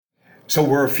So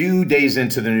we're a few days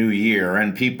into the new year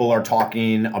and people are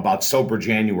talking about Sober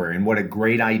January and what a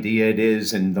great idea it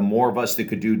is. And the more of us that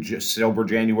could do just Sober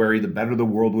January, the better the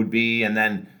world would be. And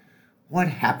then what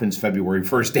happens February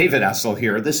 1st? David Essel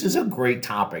here. This is a great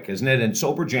topic, isn't it? And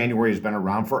Sober January has been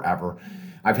around forever.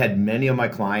 I've had many of my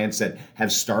clients that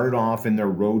have started off in their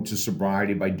road to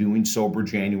sobriety by doing Sober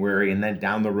January, and then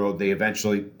down the road, they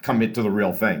eventually commit to the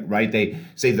real thing, right? They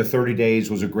say the 30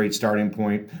 days was a great starting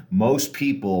point. Most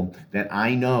people that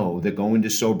I know that go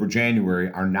into Sober January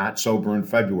are not sober in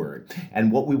February.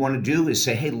 And what we want to do is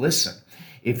say, hey, listen,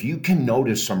 if you can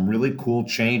notice some really cool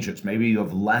changes, maybe you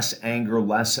have less anger,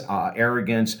 less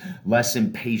arrogance, less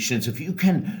impatience, if you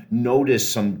can notice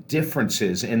some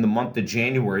differences in the month of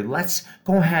January, let's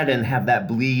go ahead and have that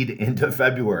bleed into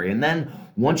February. And then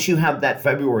once you have that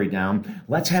February down,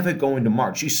 let's have it go into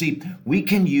March. You see, we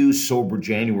can use Sober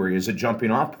January as a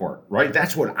jumping off point, right?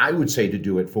 That's what I would say to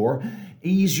do it for.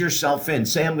 Ease yourself in.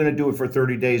 Say I'm going to do it for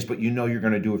 30 days, but you know you're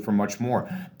going to do it for much more.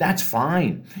 That's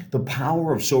fine. The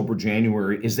power of Sober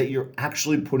January is that you're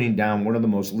actually putting down one of the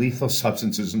most lethal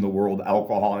substances in the world,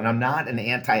 alcohol. And I'm not an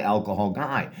anti-alcohol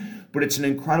guy, but it's an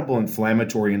incredible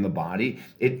inflammatory in the body.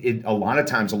 It a lot of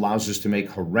times allows us to make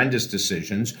horrendous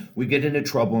decisions. We get into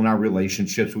trouble in our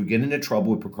relationships. We get into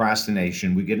trouble with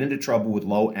procrastination. We get into trouble with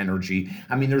low energy.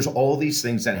 I mean, there's all these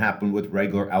things that happen with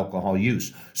regular alcohol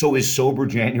use. So is Sober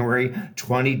January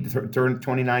 20,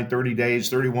 29, 30 days,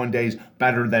 31 days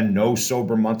better than no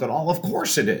sober month at all? Of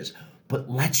course it is. But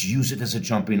let's use it as a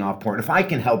jumping off point. If I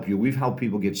can help you, we've helped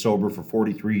people get sober for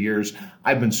 43 years.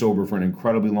 I've been sober for an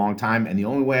incredibly long time. And the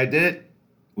only way I did it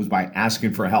was by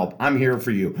asking for help. I'm here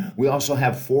for you. We also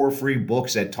have 4 free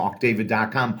books at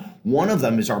talkdavid.com. One of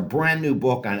them is our brand new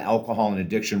book on alcohol and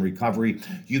addiction recovery.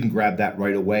 You can grab that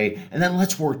right away. And then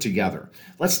let's work together.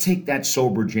 Let's take that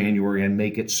Sober January and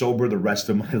make it sober the rest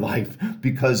of my life.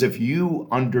 Because if you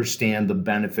understand the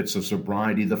benefits of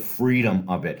sobriety, the freedom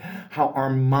of it, how our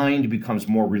mind becomes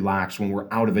more relaxed when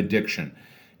we're out of addiction.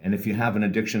 And if you have an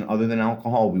addiction other than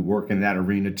alcohol, we work in that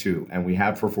arena too. And we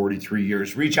have for 43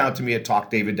 years. Reach out to me at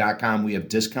talkdavid.com. We have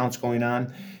discounts going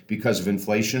on because of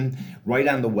inflation. Right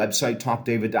on the website,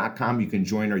 talkdavid.com, you can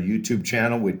join our YouTube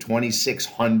channel with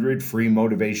 2,600 free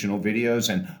motivational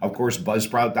videos. And of course,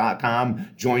 buzzsprout.com.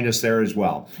 Join us there as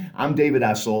well. I'm David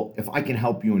Essel. If I can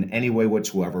help you in any way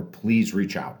whatsoever, please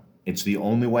reach out. It's the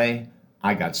only way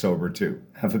I got sober too.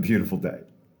 Have a beautiful day.